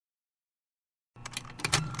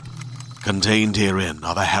Contained herein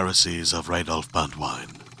are the heresies of Radolf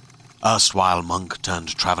Burntwine, erstwhile monk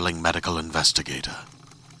turned traveling medical investigator.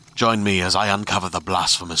 Join me as I uncover the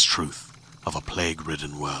blasphemous truth of a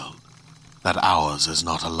plague-ridden world, that ours is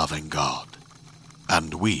not a loving God,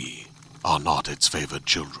 and we are not its favored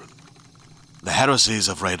children. The Heresies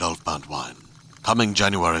of Radolf Burntwine, coming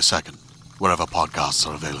January 2nd, wherever podcasts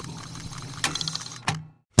are available.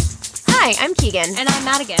 Hi, I'm Keegan. And I'm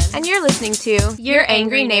Madigan. And you're listening to Your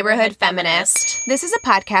Angry Neighborhood Feminist. This is a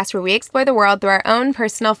podcast where we explore the world through our own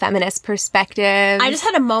personal feminist perspectives. I just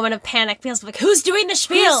had a moment of panic because like, who's doing the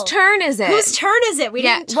spiel? Whose turn is it? Whose turn is it? We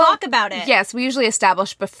didn't talk about it. Yes, we usually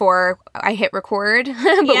establish before I hit record,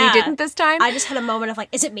 but we didn't this time. I just had a moment of like,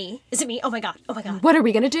 is it me? Is it me? Oh my god. Oh my god. What are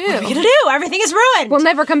we going to do? What are we going to do? Everything is ruined. We'll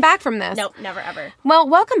never come back from this. Nope, never ever. Well,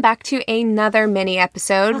 welcome back to another mini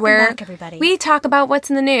episode Welcome back, everybody. We talk about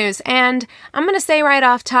what's in the news. And I'm going to say right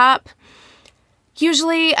off top,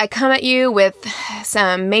 usually I come at you with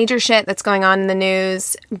some major shit that's going on in the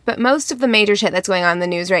news, but most of the major shit that's going on in the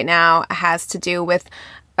news right now has to do with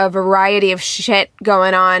a variety of shit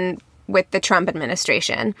going on with the Trump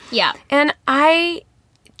administration. Yeah. And I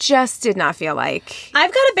just did not feel like...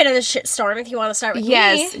 I've got a bit of the shit storm if you want to start with me.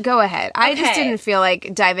 Yes, go ahead. I just didn't feel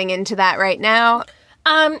like diving into that right now.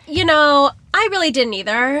 I really didn't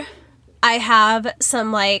either. I have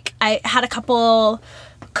some, I had a couple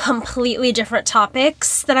completely different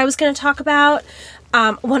topics that I was going to talk about.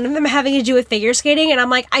 One of them having to do with figure skating, and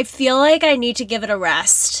I'm like, I feel like I need to give it a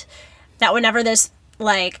rest. That whenever there's,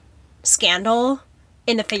 scandal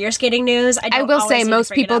in the figure skating news, I will say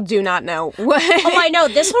most people do not know. Oh, I know.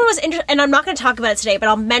 This one was interesting, and I'm not going to talk about it today, but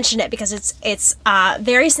I'll mention it because it's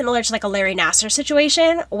very similar to, a Larry Nassar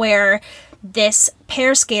situation, where this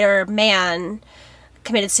pair skater man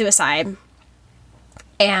committed suicide,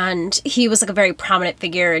 and he was a very prominent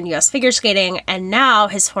figure in U.S. figure skating, and now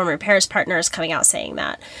his former pairs partner is coming out saying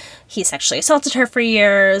that he sexually assaulted her for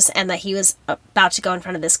years and that he was about to go in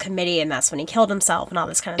front of this committee, and that's when he killed himself and all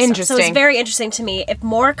this kind of stuff. So it's very interesting to me. If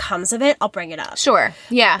more comes of it, I'll bring it up. Sure,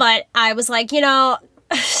 yeah. But I was like,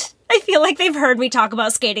 I feel like they've heard me talk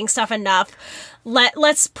about skating stuff enough.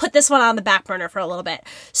 Let's put this one on the back burner for a little bit.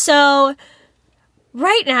 So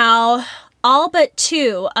right now, all but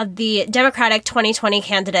two of the Democratic 2020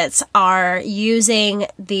 candidates are using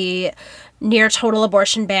the near total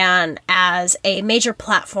abortion ban as a major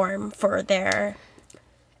platform for their...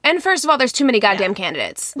 And first of all, there's too many goddamn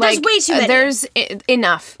candidates. There's way too many. There's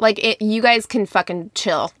enough. You guys can fucking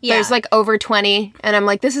chill. Yeah. There's over 20, and I'm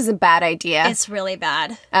like, this is a bad idea. It's really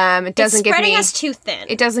bad. It doesn't give me... spreading us too thin.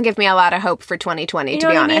 It doesn't give me a lot of hope for 2020, to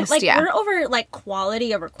be honest. We're over,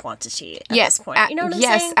 quality over quantity at this point. You know what I'm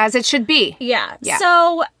saying? Yes, as it should be. Yeah.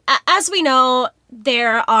 So, as we know,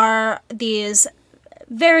 there are these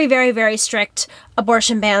very, very, very strict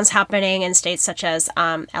abortion bans happening in states such as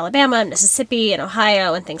Alabama, Mississippi, and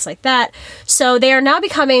Ohio, and things like that. So they are now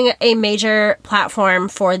becoming a major platform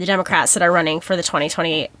for the Democrats that are running for the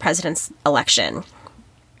 2020 president's election.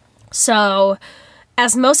 So,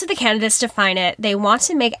 as most of the candidates define it, they want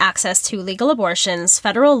to make access to legal abortions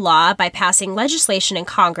federal law by passing legislation in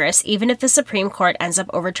Congress, even if the Supreme Court ends up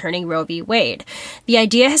overturning Roe v. Wade. The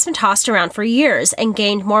idea has been tossed around for years and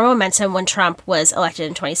gained more momentum when Trump was elected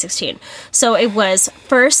in 2016. So it was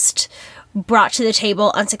first brought to the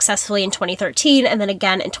table unsuccessfully in 2013 and then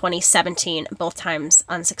again in 2017, both times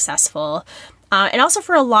unsuccessful. And also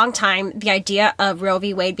for a long time, the idea of Roe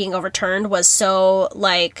v. Wade being overturned was so,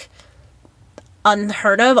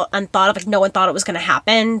 unheard of, unthought of, no one thought it was going to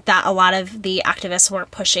happen, that a lot of the activists weren't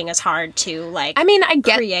pushing as hard to, I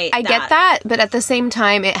get that, but at the same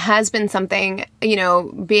time, it has been something,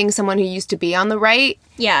 being someone who used to be on the right.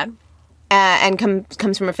 Yeah. And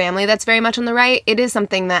comes from a family that's very much on the right, it is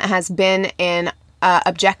something that has been in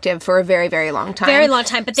objective for a very, very long time. Very long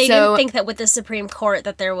time, but they didn't think that with the Supreme Court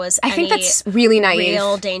that there was I think that's really naive.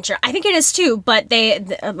 Real danger. I think it is too, but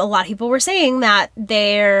a lot of people were saying that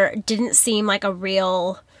there didn't seem like a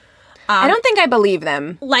real... I don't think I believe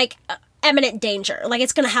them. Imminent danger.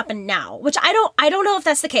 It's going to happen now, which I don't know if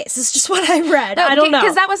that's the case. It's just what I read. I don't know.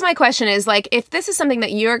 Because that was my question is, if this is something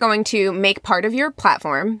that you're going to make part of your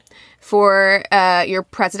platform for your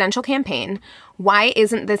presidential campaign, why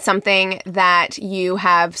isn't this something that you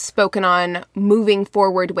have spoken on moving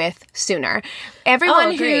forward with sooner?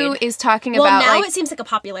 Everyone who is talking about... Well, now it seems like a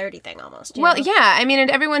popularity thing almost. Well, yeah. And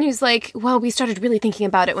everyone who's we started really thinking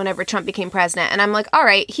about it whenever Trump became president. And I'm like, all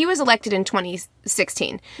right, he was elected in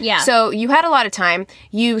 2016. Yeah. So you had a lot of time.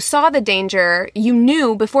 You saw the danger. You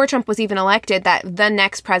knew before Trump was even elected that the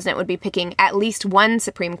next president would be picking at least one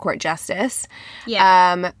Supreme Court justice.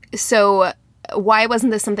 Yeah. So why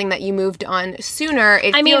wasn't this something that you moved on sooner?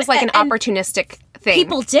 It feels like an opportunistic thing.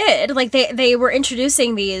 People did. Like, they were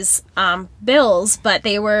introducing these bills, but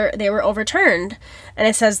they were overturned. And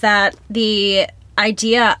it says that the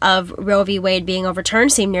idea of Roe v. Wade being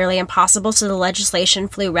overturned seemed nearly impossible, so the legislation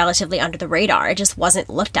flew relatively under the radar. It just wasn't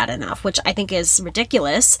looked at enough, which I think is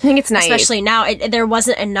ridiculous. I think it's naive. Especially now. There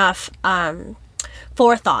wasn't enough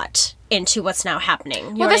forethought into what's now happening.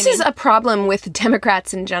 You know this what I is a problem with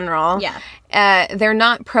Democrats in general. Yeah. They're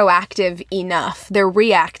not proactive enough. They're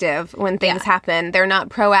reactive when things happen. They're not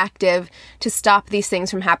proactive to stop these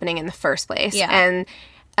things from happening in the first place. Yeah. And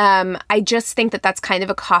I just think that that's kind of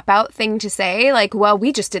a cop-out thing to say. Like, well,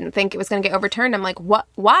 we just didn't think it was going to get overturned. I'm like, what?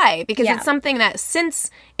 Why? Because it's something that since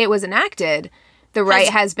it was enacted, the right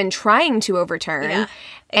has been trying to overturn. Yeah,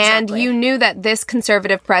 and exactly. you knew that this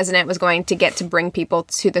conservative president was going to get to bring people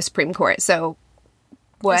to the Supreme Court. So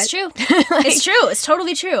what? It's true. It's true. It's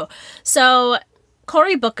totally true. So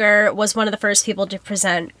Cory Booker was one of the first people to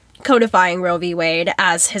present codifying Roe v. Wade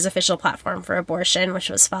as his official platform for abortion, which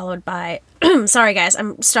was followed by... Sorry, guys.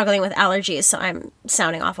 I'm struggling with allergies, so I'm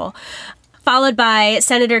sounding awful. Followed by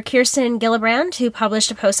Senator Kirsten Gillibrand, who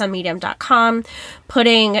published a post on Medium.com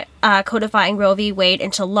putting codifying Roe v. Wade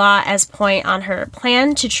into law as point on her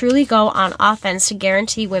plan to truly go on offense to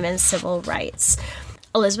guarantee women's civil rights.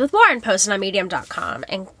 Elizabeth Warren posted on Medium.com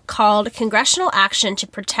and called congressional action to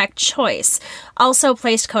protect choice, also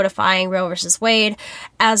placed codifying Roe v. Wade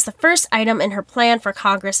as the first item in her plan for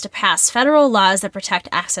Congress to pass federal laws that protect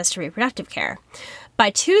access to reproductive care. By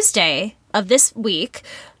Tuesday of this week,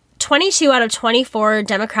 22 out of 24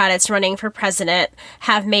 Democrats running for president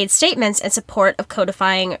have made statements in support of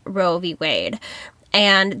codifying Roe v. Wade.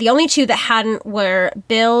 And the only two that hadn't were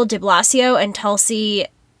Bill de Blasio and Tulsi,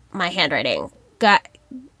 my handwriting,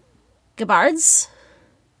 Gabbard?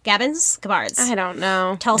 I don't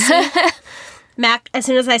know. Tulsi. Mac, as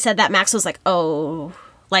soon as I said that, Max was like, oh,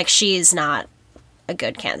 like she's not a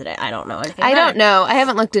good candidate. I don't know anything I about don't know. I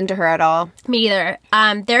haven't looked into her at all. Me either.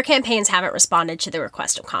 Their campaigns haven't responded to the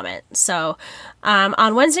request of comment. So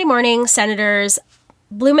on Wednesday morning, Senators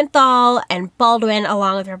Blumenthal and Baldwin,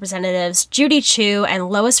 along with Representatives Judy Chu and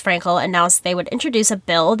Lois Frankel, announced they would introduce a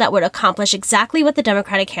bill that would accomplish exactly what the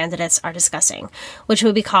Democratic candidates are discussing, which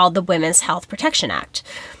would be called the Women's Health Protection Act.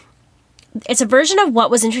 It's a version of what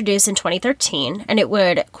was introduced in 2013, and it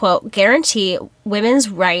would, quote, guarantee women's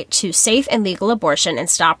right to safe and legal abortion and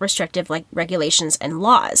stop restrictive regulations and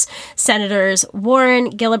laws. Senators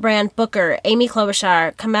Warren, Gillibrand, Booker, Amy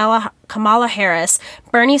Klobuchar, Kamala Harris,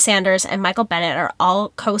 Bernie Sanders, and Michael Bennet are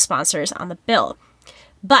all co-sponsors on the bill.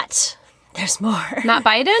 But there's more. Not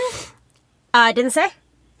Biden? Didn't say.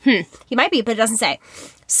 He might be, but it doesn't say.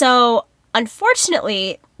 So,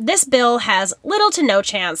 unfortunately, this bill has little to no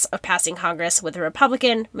chance of passing Congress with a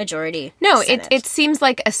Republican majority. No, Senate. it seems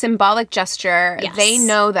like a symbolic gesture. Yes. They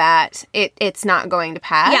know that it's not going to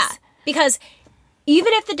pass. Yeah, because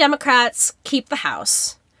even if the Democrats keep the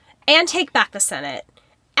House and take back the Senate,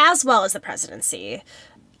 as well as the presidency,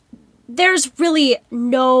 there's really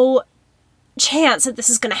no chance that this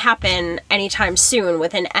is going to happen anytime soon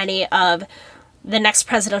within any of the next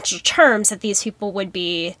presidential terms that these people would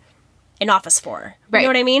be in office for. Right. You know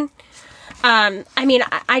what I mean?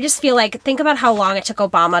 I just feel like, think about how long it took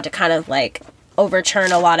Obama to kind of like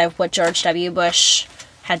overturn a lot of what George W. Bush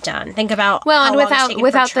had done. Think about Well, how and long it's taken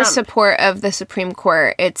without for the Trump. support of the Supreme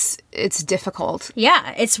Court, it's difficult.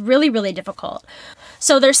 Yeah, it's really, really difficult.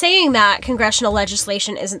 So they're saying that congressional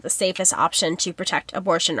legislation isn't the safest option to protect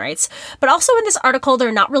abortion rights. But also in this article,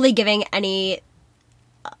 they're not really giving any,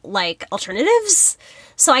 alternatives.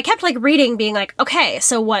 So I kept, reading, being like, okay,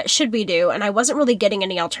 so what should we do? And I wasn't really getting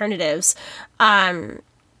any alternatives.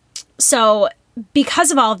 So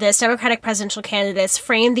because of all of this, Democratic presidential candidates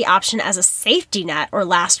framed the option as a safety net or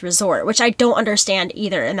last resort, which I don't understand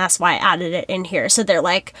either. And that's why I added it in here. So they're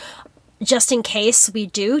like, just in case we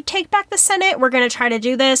do take back the Senate, we're going to try to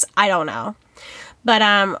do this. I don't know.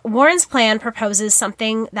 But Warren's plan proposes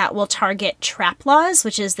something that will target trap laws,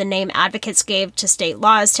 which is the name advocates gave to state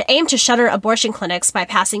laws, to aim to shutter abortion clinics by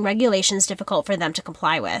passing regulations difficult for them to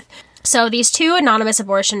comply with. So these two anonymous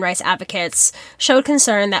abortion rights advocates showed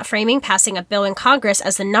concern that framing passing a bill in Congress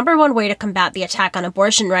as the number one way to combat the attack on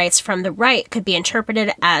abortion rights from the right could be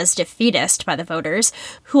interpreted as defeatist by the voters,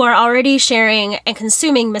 who are already sharing and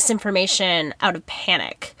consuming misinformation out of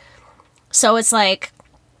panic. So it's like,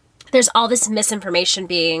 there's all this misinformation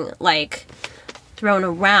being, thrown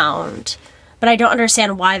around, but I don't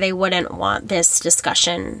understand why they wouldn't want this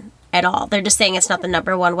discussion at all. They're just saying it's not the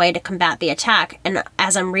number one way to combat the attack, and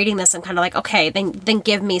as I'm reading this, I'm kind of like, okay, then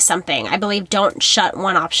give me something. I believe don't shut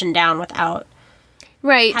one option down without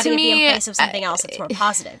Right. having To it be me, in place of something else that's more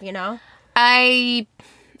positive, you know? I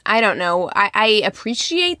don't know. I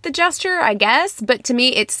appreciate the gesture, I guess, but to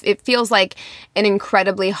me, it feels like an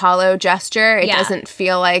incredibly hollow gesture. It doesn't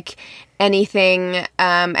feel like anything,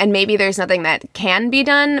 and maybe there's nothing that can be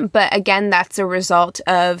done, but again, that's a result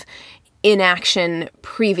of inaction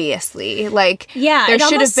previously. Like, there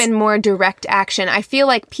should have been more direct action. I feel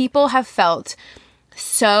like people have felt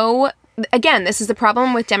so... Again, this is the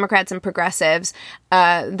problem with Democrats and progressives.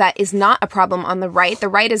 That is not a problem on the right. The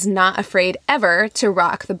right is not afraid ever to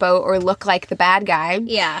rock the boat or look like the bad guy.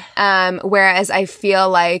 Yeah. Whereas I feel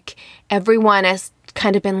like everyone has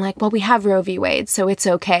kind of been like, well, we have Roe v. Wade, so it's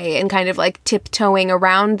okay, and kind of like tiptoeing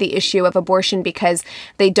around the issue of abortion because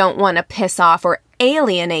they don't want to piss off or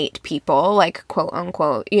alienate people, like, quote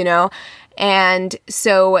unquote, you know? And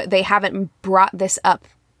so they haven't brought this up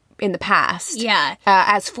in the past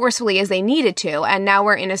as forcefully as they needed to. And now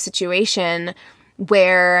we're in a situation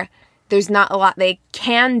where there's not a lot they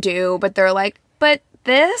can do, but they're like, but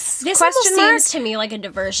this almost seems to me like a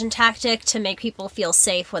diversion tactic to make people feel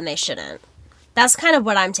safe when they shouldn't. That's kind of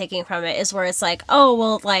what I'm taking from it, is where it's like, oh,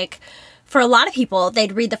 well, like, for a lot of people,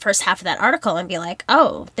 they'd read the first half of that article and be like,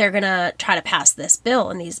 oh, they're going to try to pass this bill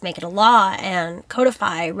and make it a law and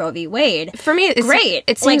codify Roe v. Wade. For me, it's great.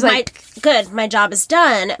 It seems like my job is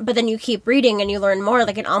done. But then you keep reading and you learn more.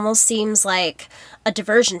 Like, it almost seems like a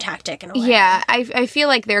diversion tactic in a way. Yeah, I feel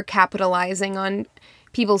like they're capitalizing on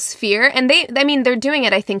people's fear, and they're doing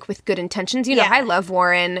it, I think, with good intentions. You know, I love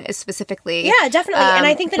Warren specifically. Yeah, definitely. And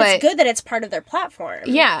I think that it's good that it's part of their platform.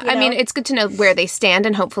 Yeah, I mean, it's good to know where they stand,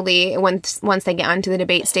 and hopefully once they get onto the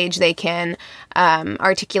debate stage, they can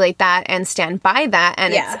articulate that and stand by that,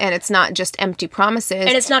 and it's not just empty promises.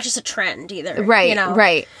 And it's not just a trend either. Right, you know?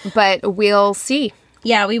 Right. But we'll see.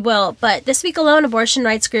 Yeah, we will. But this week alone, abortion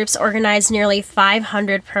rights groups organized nearly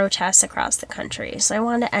 500 protests across the country. So I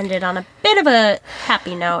wanted to end it on a bit of a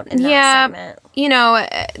happy note in that segment. You know,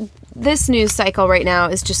 this news cycle right now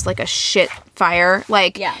is just like a shit fire.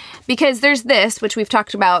 Like, because there's this, which we've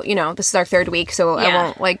talked about, you know, this is our third week, so I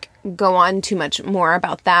won't, like, go on too much more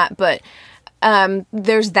about that. But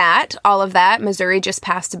there's that, all of that. Missouri just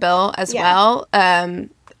passed a bill as well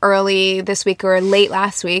early this week or late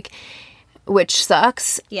last week, which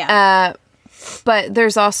sucks. But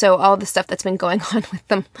there's also all the stuff that's been going on with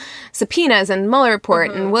the subpoenas and Mueller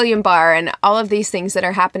report and William Barr and all of these things that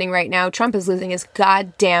are happening right now. Trump is losing his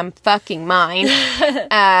goddamn fucking mind.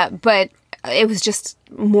 But it was just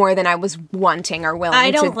more than I was wanting or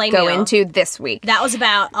willing to go into this week. That was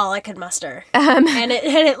about all I could muster. And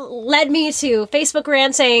it led me to Facebook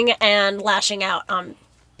ranting and lashing out on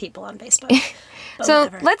people on Facebook. So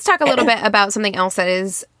let's talk a little bit about something else that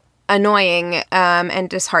is annoying and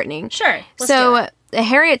disheartening. Sure. So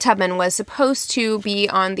Harriet Tubman was supposed to be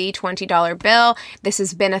on the $20 bill. This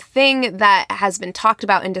has been a thing that has been talked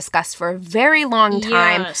about and discussed for a very long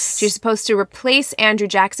time. Yes. She's supposed to replace Andrew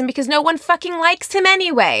Jackson because no one fucking likes him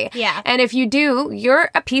anyway. Yeah. And if you do, you're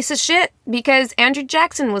a piece of shit because Andrew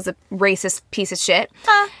Jackson was a racist piece of shit.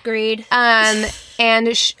 Agreed. And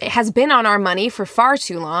has been on our money for far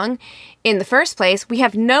too long. In the first place, we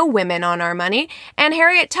have no women on our money, and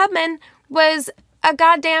Harriet Tubman was a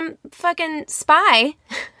goddamn fucking spy.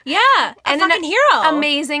 Yeah, and a fucking hero.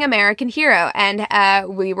 Amazing American hero. And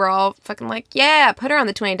we were all fucking like, yeah, put her on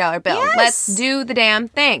the $20 bill. Yes. Let's do the damn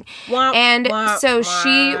thing. So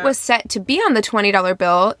she was set to be on the $20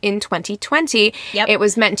 bill in 2020. Yep. It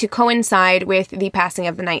was meant to coincide with the passing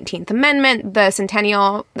of the 19th Amendment, the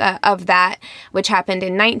centennial of that, which happened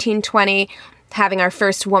in 1920, having our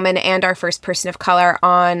first woman and our first person of color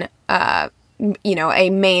on a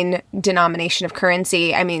main denomination of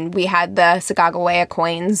currency. I mean, we had the Sacagawea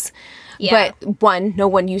coins, but no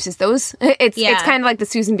one uses those. It's kind of like the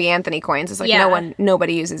Susan B. Anthony coins. It's like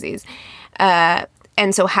nobody uses these.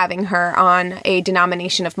 And so having her on a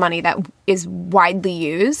denomination of money that is widely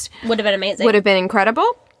used would have been amazing. Would have been incredible.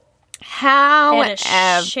 However, they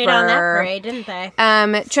had a shit on that parade, didn't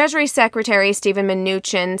they? Treasury Secretary Stephen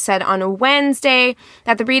Mnuchin said on Wednesday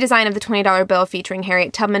that the redesign of the $20 bill featuring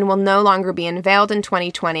Harriet Tubman will no longer be unveiled in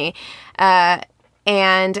 2020.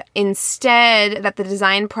 And instead that the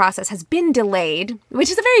design process has been delayed, which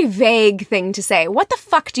is a very vague thing to say. What the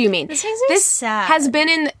fuck do you mean? This makes me sad. Has been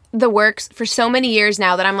in the works for so many years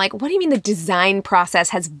now that I'm like, what do you mean the design process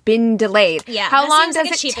has been delayed? Yeah, how long does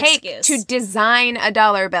like it take to design a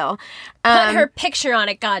dollar bill? Put her picture on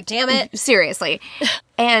it, goddammit. Seriously.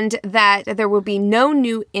 And that there will be no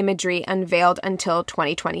new imagery unveiled until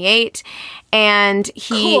 2028. And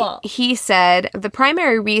he said, the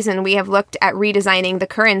primary reason we have looked at redesigning the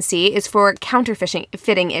currency is for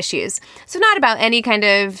counterfeiting issues. So not about any kind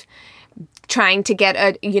of trying to get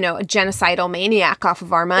a genocidal maniac off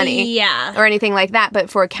of our money. Yeah. Or anything like that, but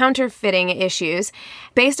for counterfeiting issues.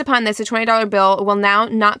 Based upon this, a $20 bill will now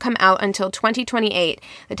not come out until 2028.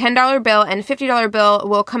 The $10 bill and $50 bill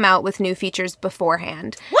will come out with new features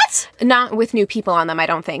beforehand. What? Not with new people on them, I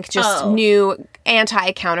don't think. Just new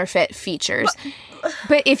anti-counterfeit features.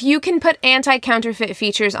 But if you can put anti-counterfeit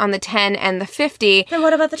features on the 10 and the 50... Then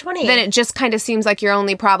what about the 20? Then it just kind of seems like your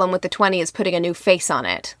only problem with the 20 is putting a new face on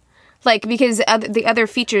it. Like, because the other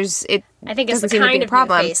features, I think it's doesn't the seem to be kind a of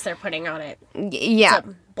problem. new face they're putting on it. Yeah. It's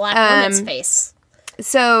a black woman's face.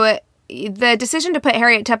 So the decision to put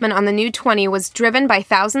Harriet Tubman on the new 20 was driven by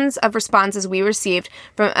thousands of responses we received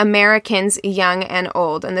from Americans young and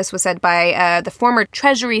old. And this was said by the former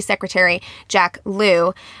Treasury Secretary, Jack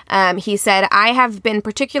Lew. He said, "I have been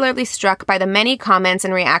particularly struck by the many comments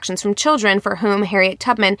and reactions from children for whom Harriet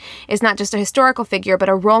Tubman is not just a historical figure, but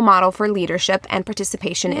a role model for leadership and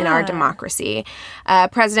participation in our democracy."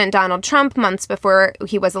 President Donald Trump, months before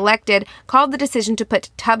he was elected, called the decision to put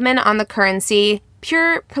Tubman on the currency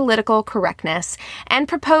pure political correctness and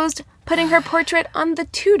proposed putting her portrait on the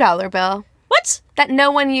 $2 bill. What? That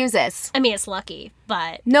no one uses. I mean, it's lucky,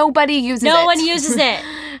 but... Nobody uses it. No one uses it.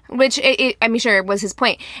 Which, I'm sure, was his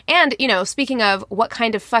point. And, speaking of what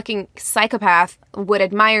kind of fucking psychopath would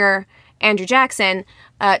admire Andrew Jackson,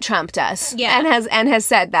 Trump does. Yeah. And has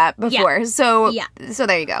said that before. Yeah. So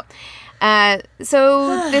there you go.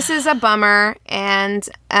 So this is a bummer, and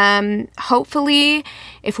hopefully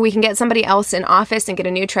if we can get somebody else in office and get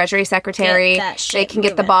a new Treasury Secretary, they can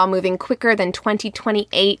get the ball moving quicker than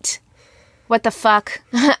 2028. What the fuck?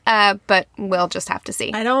 But we'll just have to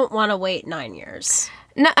see. I don't want to wait 9 years.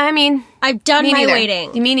 No, I mean... I've done my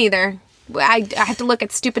waiting. Me neither. I have to look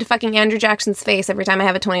at stupid fucking Andrew Jackson's face every time I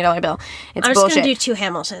have a $20 bill. It's bullshit. I'm just going to do 2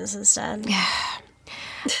 Hamiltons instead.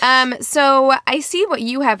 So I see what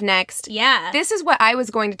you have next. Yeah. This is what I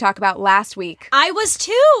was going to talk about last week. I was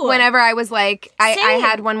too. Whenever I was like, I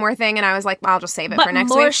had one more thing and I was like, I'll just save it for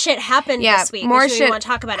next week. But more shit happened this week. More shit want to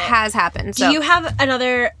talk about it. has happened. So. Do you have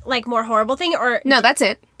another, more horrible thing? Or no, that's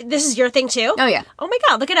it. This is your thing too? Oh, yeah. Oh my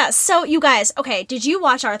God, look at us. So, you guys, okay, did you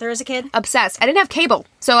watch Arthur as a kid? Obsessed. I didn't have cable,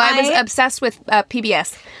 so I was obsessed with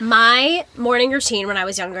PBS. My morning routine when I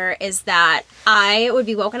was younger is that I would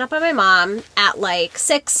be woken up by my mom at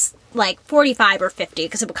 6, 45 or 50,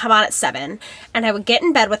 because it would come on at 7, and I would get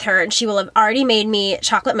in bed with her, and she will have already made me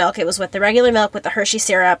chocolate milk. It was with the regular milk with the Hershey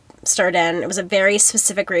syrup stirred in. It was a very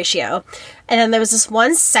specific ratio. And then there was this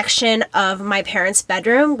one section of my parents'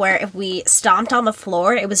 bedroom where if we stomped on the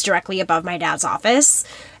floor, it was directly above my dad's office,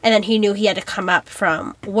 and then he knew he had to come up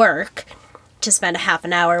from work to spend a half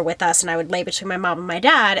an hour with us, and I would lay between my mom and my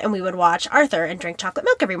dad, and we would watch Arthur and drink chocolate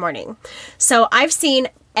milk every morning. So I've seen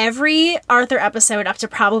every Arthur episode up to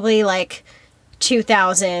probably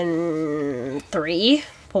 2003,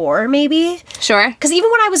 4 maybe. Sure. Because even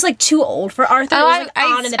when I was too old for Arthur, it was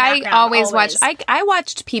on in the background. I always watched. I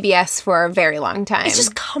watched PBS for a very long time. It's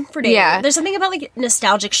just comforting. Yeah. There's something about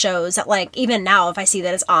nostalgic shows that even now if I see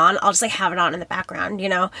that it's on, I'll just have it on in the background.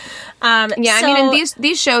 Yeah. I mean, and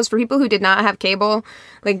these shows for people who did not have cable.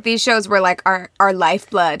 These shows were our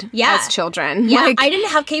lifeblood as children. Yeah, I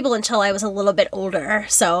didn't have cable until I was a little bit older,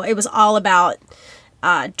 so it was all about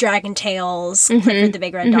Dragon Tales, Clifford the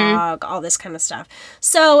Big Red Dog, all this kind of stuff.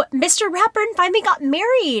 So Mr. Ratburn finally got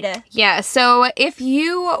married. Yeah, so if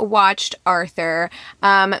you watched Arthur,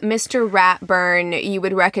 Mr. Ratburn, you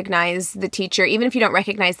would recognize the teacher, even if you don't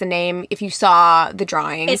recognize the name, if you saw the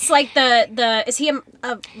drawing. It's like is he a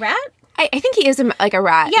rat? I think he is a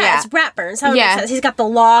rat. Yeah, it's Ratburn. So makes sense. He's got the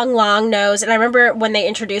long, long nose. And I remember when they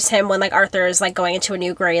introduced him, when Arthur is going into a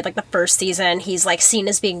new grade, the first season, he's seen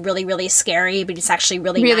as being really, really scary, but he's actually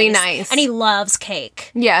really nice. And he loves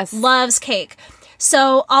cake. Yes. Loves cake.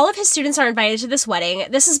 So all of his students are invited to this wedding.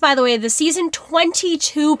 This is, by the way, the season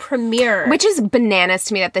 22 premiere. Which is bananas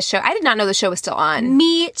to me that this show... I did not know the show was still on.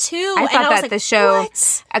 Me too. I thought that the show...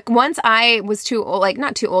 What? Once I was too old,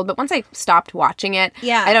 not too old, but once I stopped watching it,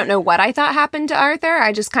 I don't know what I thought happened to Arthur.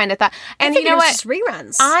 I just kind of thought... And you know what? Just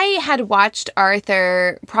reruns. I had watched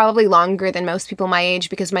Arthur probably longer than most people my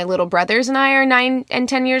age because my little brothers and I are 9 and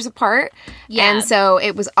 10 years apart. Yeah. And so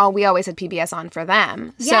it was we always had PBS on for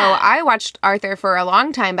them. Yeah. So I watched Arthur for a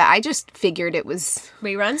long time, but I just figured it was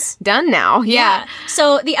reruns done now. Yeah.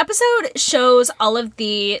 So the episode shows all of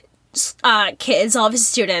the kids, all of his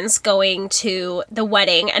students going to the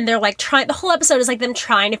wedding, and they're trying. The whole episode is them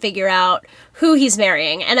trying to figure out who he's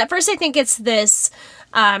marrying. And at first, I think it's this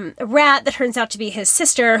rat that turns out to be his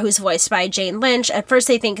sister, who's voiced by Jane Lynch. At first,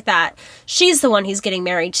 they think that she's the one he's getting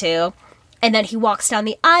married to, and then he walks down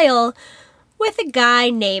the aisle with a guy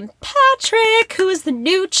named Patrick, who is the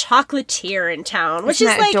new chocolatier in town, which Isn't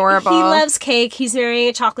is that like, adorable? he loves cake. He's marrying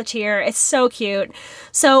a chocolatier. It's so cute.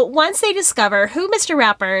 So once they discover who Mr.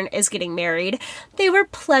 Ratburn is getting married, they were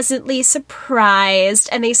pleasantly surprised,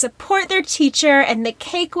 and they support their teacher, and the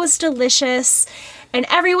cake was delicious, and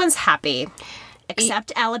everyone's happy.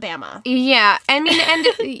 Except Alabama. Yeah, I mean,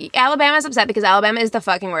 and Alabama's upset because Alabama is the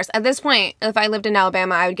fucking worst. At this point, if I lived in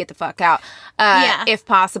Alabama, I would get the fuck out, if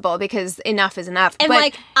possible, because enough is enough. And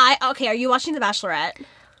but are you watching The Bachelorette?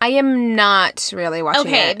 I am not really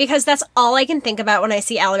watching it. Because that's all I can think about when I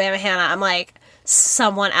see Alabama Hannah. I'm like,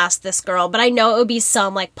 someone asked this girl, but I know it would be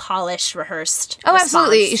some like polished, rehearsed. Oh, response,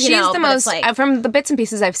 absolutely. She's the but most, it's like, from the bits and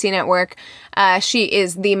pieces I've seen at work, she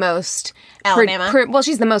is the most... Alabama? well,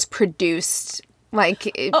 she's the most produced...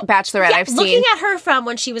 Bachelorette I've seen. Looking at her from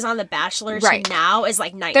when she was on The Bachelor to now is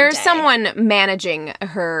like night There's and day. someone managing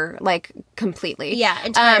her, like, completely. Yeah,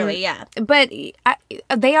 entirely, yeah. But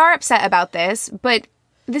they are upset about this, but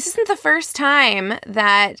this isn't the first time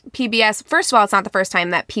that PBS... First of all, it's not the first time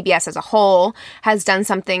that PBS as a whole has done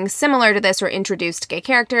something similar to this or introduced gay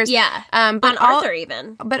characters. Yeah, but on Arthur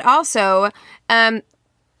even. But also,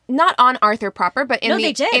 not on Arthur proper, but in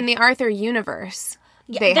they did. in the Arthur universe.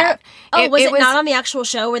 They They're- have. Was it not on the actual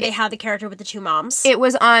show where they had the character with the two moms? It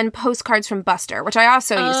was on Postcards from Buster, which I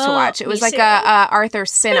also used to watch. It was me like too. a Arthur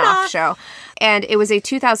spin-off Spin-off. show. And it was a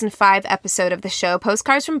 2005 episode of the show,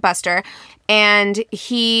 Postcards from Buster. And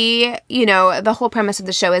he, the whole premise of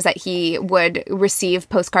the show is that he would receive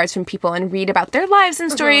postcards from people and read about their lives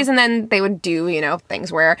and stories. And then they would do,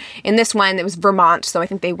 things where in this one, it was Vermont. So I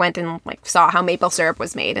think they went and saw how maple syrup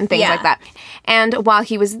was made and things like that. And while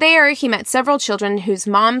he was there, he met several children whose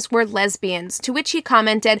moms were lesbians, to which he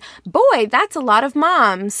commented, "Boy, that's a lot of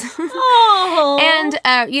moms." Oh.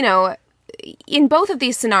 And, in both of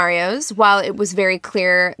these scenarios, while it was very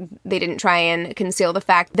clear they didn't try and conceal the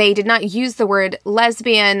fact, they did not use the word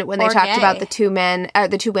lesbian when they Or talked gay. about the two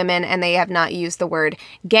women, and they have not used the word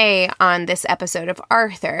gay on this episode of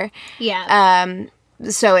Arthur. Yeah.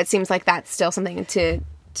 So it seems like that's still something to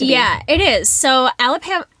be. Yeah, it is. So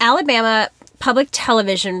Alabama Public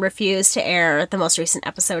Television refused to air the most recent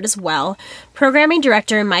episode as well. Programming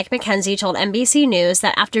director Mike McKenzie told NBC News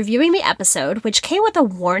that after viewing the episode, which came with a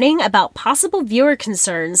warning about possible viewer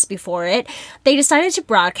concerns before it, they decided to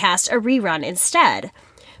broadcast a rerun instead.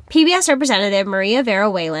 PBS representative Maria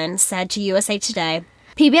Vera Whalen said to USA Today,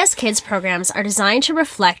 PBS Kids programs are designed to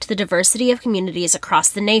reflect the diversity of communities across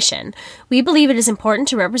the nation. We believe it is important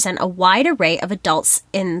to represent a wide array of adults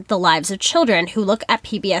in the lives of children who look at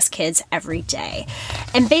PBS Kids every day.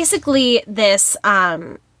 And basically, this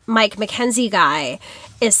Mike McKenzie guy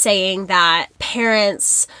is saying that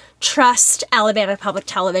parents trust Alabama Public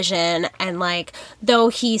Television, and though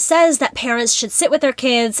he says that parents should sit with their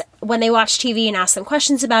kids when they watch TV and ask them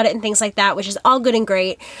questions about it and things like that, which is all good and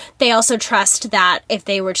great, they also trust that if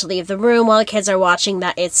they were to leave the room while the kids are watching,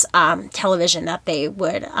 that it's television that they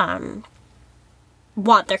would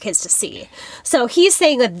want their kids to see. So he's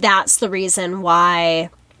saying that that's the reason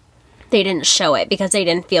why they didn't show it, because they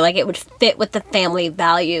didn't feel like it would fit with the family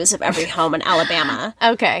values of every home in Alabama.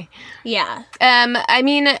 Okay. Yeah. I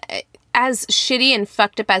mean, as shitty and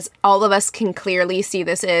fucked up as all of us can clearly see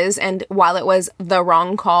this is, and while it was the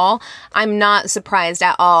wrong call, I'm not surprised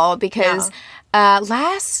at all, because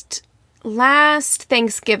last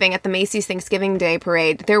Thanksgiving at the Macy's Thanksgiving Day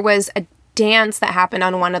Parade, there was a dance that happened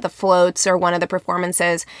on one of the floats or one of the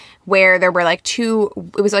performances where there were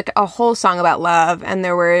it was a whole song about love, and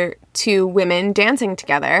there were two women dancing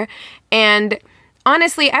together. And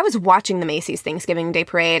honestly, I was watching the Macy's Thanksgiving Day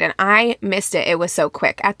Parade and I missed it. It was so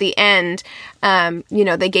quick. At the end,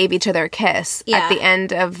 they gave each other a kiss at the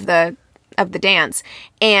end of the dance,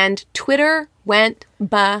 and Twitter went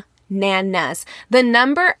bananas. The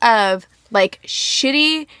number of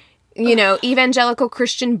shitty evangelical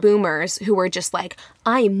Christian boomers who were just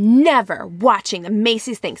I am never watching the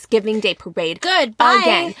Macy's Thanksgiving Day Parade Goodbye.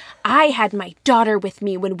 again. I had my daughter with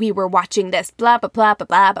me when we were watching this, blah, blah, blah, blah,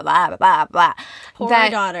 blah, blah, blah, blah, blah. Poor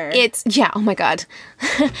daughter. Oh my God.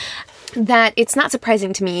 That it's not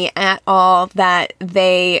surprising to me at all that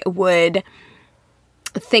they would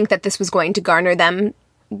think that this was going to garner them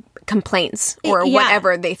complaints or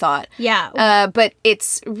whatever they thought. Yeah. But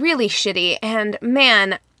it's really shitty. And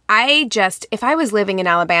man, if I was living in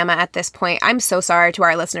Alabama at this point, I'm so sorry to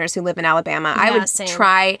our listeners who live in Alabama. I would same.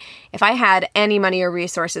 try, if I had any money or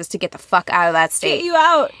resources, to get the fuck out of that state. Get you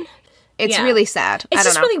out. It's really sad. It's I don't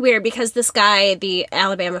just know. really weird because this guy, the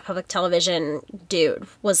Alabama Public Television dude,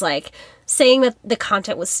 was saying that the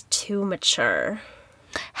content was too mature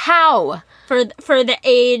How? for the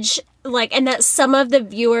age like, and that some of the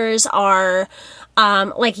viewers are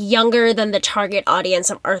like younger than the target audience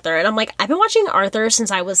of Arthur. And I'm like, I've been watching Arthur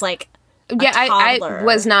since I was like I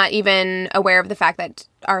was not even aware of the fact that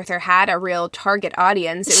Arthur had a real target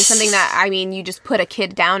audience. It was something that, I mean, you just put a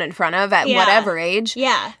kid down in front of at whatever age.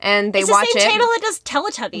 Yeah. And they it's watch the same it channel that does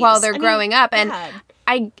Teletubbies while they're growing up. And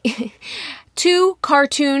God. two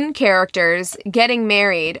cartoon characters getting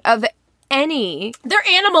married of any They're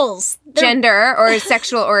animals. gender or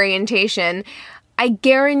sexual orientation, I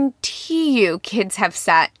guarantee you kids have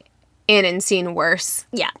sat in and seen worse.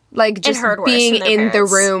 Yeah. Like just heard worse being from their in parents.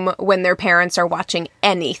 the room when their parents are watching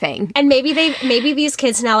anything. And maybe these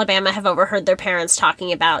kids in Alabama have overheard their parents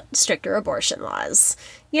talking about stricter abortion laws.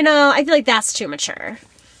 You know, I feel like that's too mature.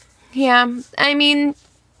 Yeah, I mean,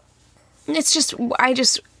 it's just, I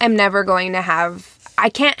just am never going to have, I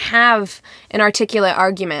can't have an articulate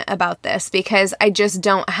argument about this because I just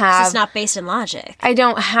don't have. It's not based in logic. I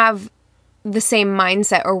don't have the same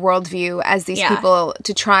mindset or worldview as these people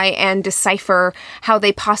to try and decipher how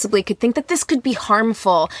they possibly could think that this could be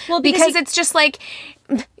harmful. Well, because it's just like,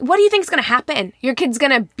 what do you think is going to happen? Your kid's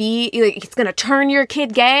going to be, like, it's going to turn your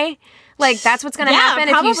kid gay? Like, that's what's going to happen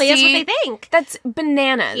probably if you see... that's what they think. That's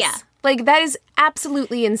bananas. Yeah. Like, that is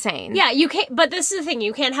absolutely insane. Yeah, you can't, but this is the thing,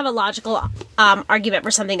 you can't have a logical argument for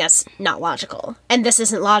something that's not logical. And this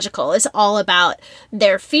isn't logical. It's all about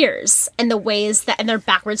their fears and the ways that, and their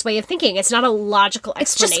backwards way of thinking. It's not a logical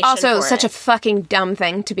It's explanation. just also for such a it. fucking dumb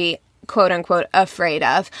thing to be quote unquote afraid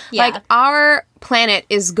of. Yeah. Like, our planet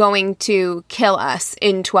is going to kill us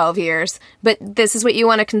in 12 years, but this is what you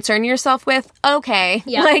want to concern yourself with? Okay.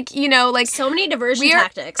 Yeah. Like, you know, like, so many diversion we are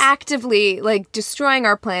tactics. actively, like, destroying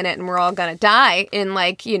our planet and we're all gonna die in,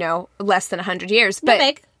 like, you know, less than 100 years. But,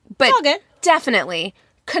 big. but It's all good. definitely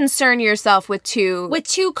concern yourself with two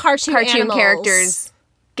cartoon animals. characters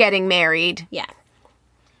getting married. Yeah.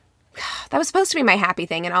 That was supposed to be my happy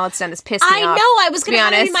thing, and all it's done is piss me I off. know, I was to going be to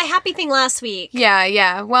have it be honest. my happy thing last week.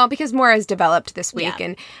 Yeah. Well, because more has developed this week.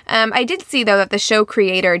 Yeah. And I did see, though, that the show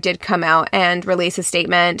creator did come out and release a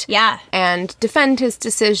statement. Yeah. And defend his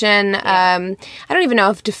decision. I don't even know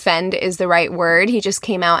if defend is the right word. He just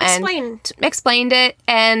came out and explained it.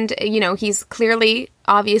 And, you know, he's clearly,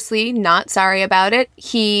 obviously, not sorry about it.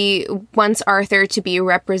 He wants Arthur to be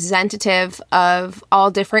representative of all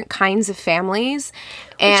different kinds of families.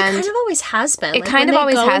 Which And it kind of always has been. It kind of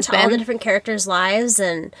always has All the been. different characters' lives,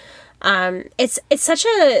 and it's such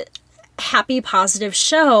a happy, positive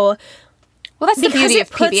show. Well, that's the beauty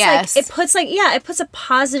of PBS. It puts a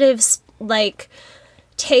positive like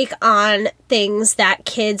take on things that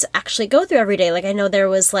kids actually go through every day. Like, I know there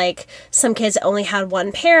was like some kids that only had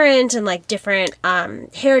one parent, and like different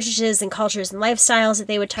heritages and cultures and lifestyles that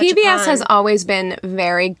they would touch PBS upon. has always been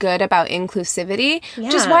very good about inclusivity,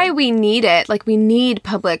 which is Yeah. why we need it. Like, we need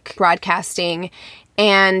public broadcasting,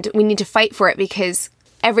 and we need to fight for it because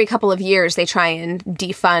every couple of years they try and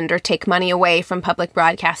defund or take money away from public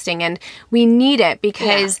broadcasting, and we need it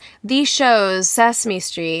because these shows, Sesame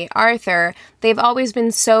Street, Arthur, they've always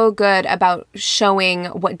been so good about showing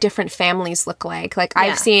what different families look like. Like,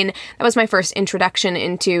 I've seen, that was my first introduction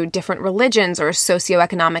into different religions or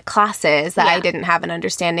socioeconomic classes that I didn't have an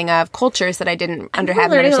understanding of, cultures that I didn't have an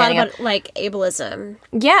learning a lot understanding of. about like ableism.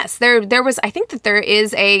 Yes, there was, I think that there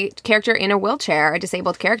is a character in a wheelchair, a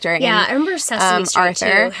disabled character Yeah, in I remember Sesame Street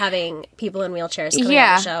Arthur. too, having people in wheelchairs coming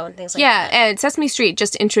on the show and things like that. And Sesame Street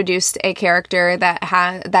just introduced a character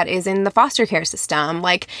that is in the foster care system.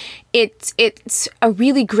 Like, it's a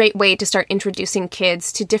really great way to start introducing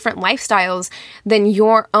kids to different lifestyles than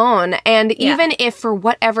your own. And even if for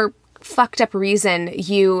whatever fucked up reason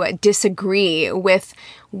you disagree with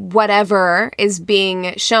whatever is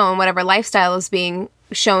being shown, whatever lifestyle is being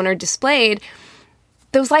shown or displayed,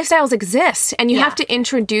 those lifestyles exist, and you have to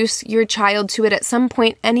introduce your child to it at some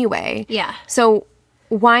point anyway. Yeah. So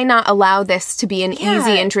why not allow this to be an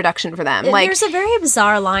easy introduction for them? Like, there's a very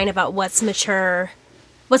bizarre line about what's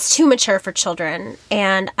too mature for children.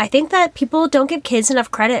 And I think that people don't give kids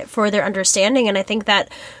enough credit for their understanding. And I think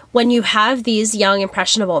that when you have these young,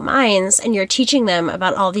 impressionable minds and you're teaching them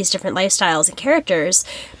about all these different lifestyles and characters,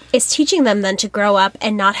 it's teaching them then to grow up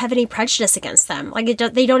and not have any prejudice against them. Like,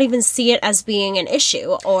 they don't even see it as being an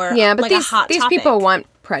issue or but like a hot these topic. people want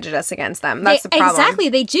prejudice against them. That's the problem. Exactly,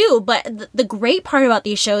 they do. But the great part about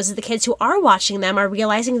these shows is the kids who are watching them are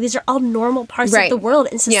realizing these are all normal parts of the world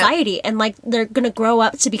and society. And, like, they're going to grow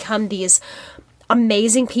up to become these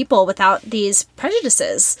amazing people without these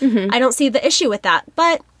prejudices. I don't see the issue with that.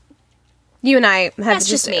 But you and I have That's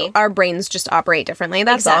just me. Our brains just operate differently.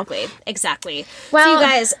 That's all. Exactly. Well, so you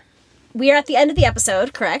guys, we are at the end of the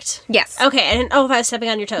episode, correct? Yes. Okay, I didn't know if I was stepping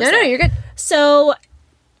on your toes. No, there. you're good. So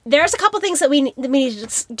there's a couple things that we need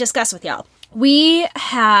to discuss with y'all. We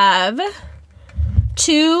have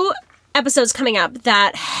 2 episodes coming up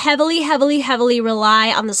that heavily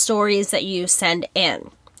rely on the stories that you send in.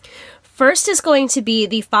 First is going to be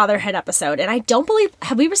the fatherhood episode, and I don't believe,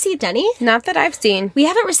 have we received any? Not that I've seen. We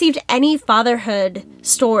haven't received any fatherhood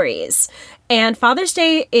stories, and Father's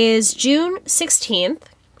Day is June 16th.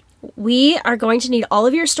 We are going to need all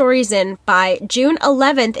of your stories in by June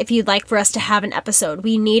 11th if you'd like for us to have an episode.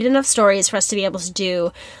 We need enough stories for us to be able to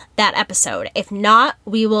do that episode. If not,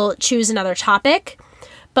 we will choose another topic.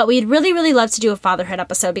 But we'd really love to do a fatherhood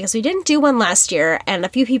episode because we didn't do one last year, and a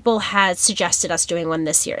few people had suggested us doing one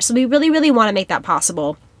this year. So we really want to make that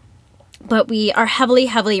possible. But we are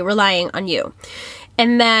heavily relying on you.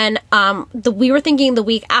 And then we were thinking the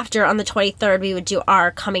week after, on the 23rd, we would do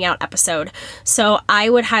our coming out episode. So I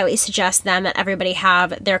would highly suggest then that everybody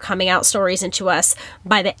have their coming out stories into us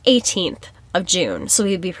by the 18th of June, so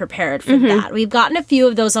we'd be prepared for that. We've gotten a few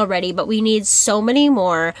of those already, but we need so many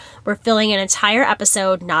more. We're filling an entire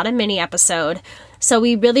episode, not a mini episode. So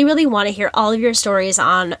we really want to hear all of your stories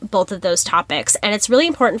on both of those topics. And it's really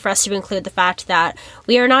important for us to include the fact that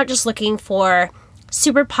we are not just looking for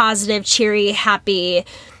super positive, cheery, happy,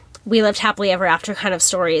 we lived happily ever after kind of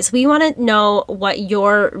stories. We want to know what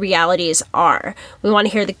your realities are. We want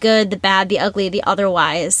to hear the good, the bad, the ugly, the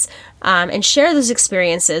otherwise, and share those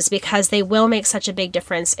experiences because they will make such a big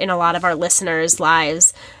difference in a lot of our listeners'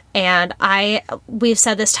 lives. And we've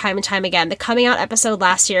said this time and time again, the coming out episode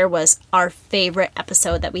last year was our favorite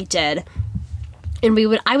episode that we did.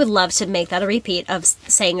 And I would love to make that a repeat of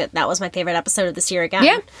saying that was my favorite episode of this year again.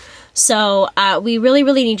 Yeah. So we really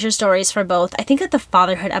need your stories for both. I think that the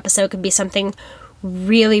fatherhood episode could be something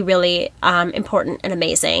really important and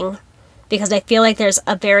amazing because I feel like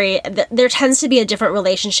there tends to be a different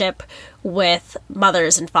relationship with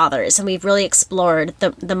mothers and fathers, and we've really explored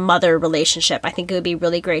the mother relationship. I think it would be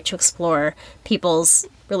really great to explore people's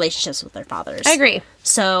relationships with their fathers. I agree.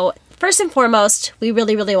 So first and foremost, we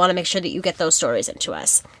really want to make sure that you get those stories into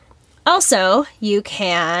us. Also, you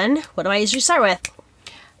can, what do I usually start with?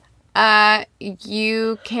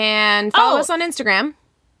 You can follow us on Instagram.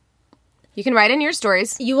 You can write in your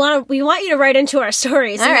stories. We want you to write into our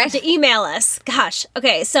stories. All you right. have to email us. Gosh.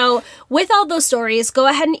 Okay, so with all those stories, go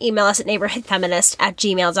ahead and email us at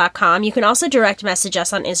neighborhoodfeminist@gmail.com. You can also direct message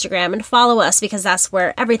us on Instagram and follow us because that's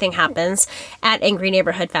where everything happens, at Angry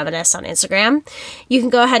Neighborhood Feminist on Instagram. You can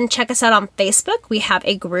go ahead and check us out on Facebook. We have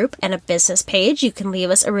a group and a business page. You can leave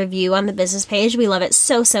us a review on the business page. We love it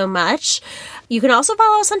so much. You can also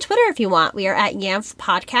follow us on Twitter if you want. We are at YANF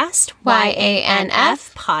Podcast,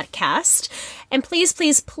 YANF Podcast. And please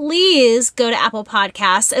go to Apple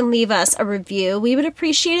Podcasts and leave us a review. We would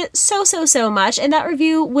appreciate it so much. And that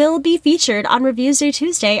review will be featured on Reviews Day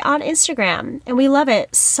Tuesday on Instagram. And we love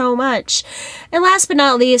it so much. And last but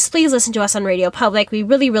not least, please listen to us on Radio Public. We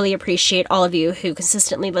really appreciate all of you who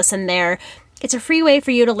consistently listen there. It's a free way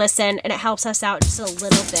for you to listen, and it helps us out just a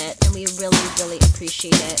little bit. And we really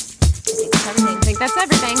appreciate it. I think that's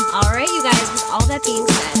everything. All right, you guys, with all that being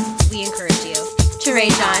said, we encourage you To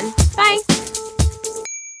rage on. Bye.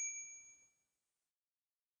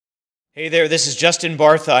 Hey there, this is Justin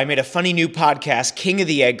Bartha. I made a funny new podcast, King of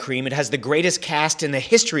the Egg Cream. It has the greatest cast in the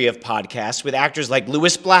history of podcasts with actors like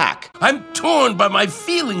Louis Black, I'm torn by my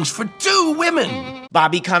feelings for 2 women.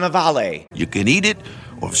 Bobby Cannavale, You can eat it,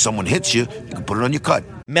 or if someone hits you, you can put it on your cut.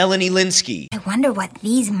 Melanie Linsky, I wonder what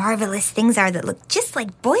these marvelous things are that look just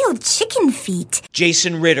like boiled chicken feet.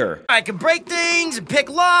 Jason Ritter, I can break things and pick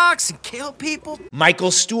locks and kill people.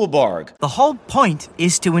 Michael Stuhlbarg, The whole point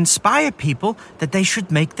is to inspire people that they should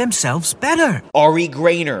make themselves better. Ari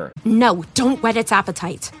Grainer, No, don't whet its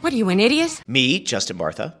appetite. What are you, an idiot? me, Justin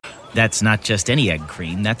Bartha, That's not just any egg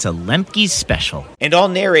cream, that's a Lemke's special. and all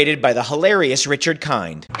narrated by the hilarious Richard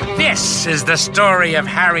Kind. This is the story of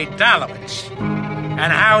Harry Dalowitz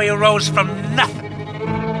and how he rose from nothing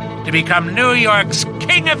to become New York's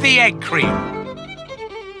King of the Egg Cream.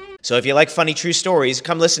 So if you like funny true stories,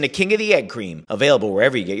 come listen to King of the Egg Cream, available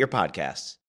wherever you get your podcasts.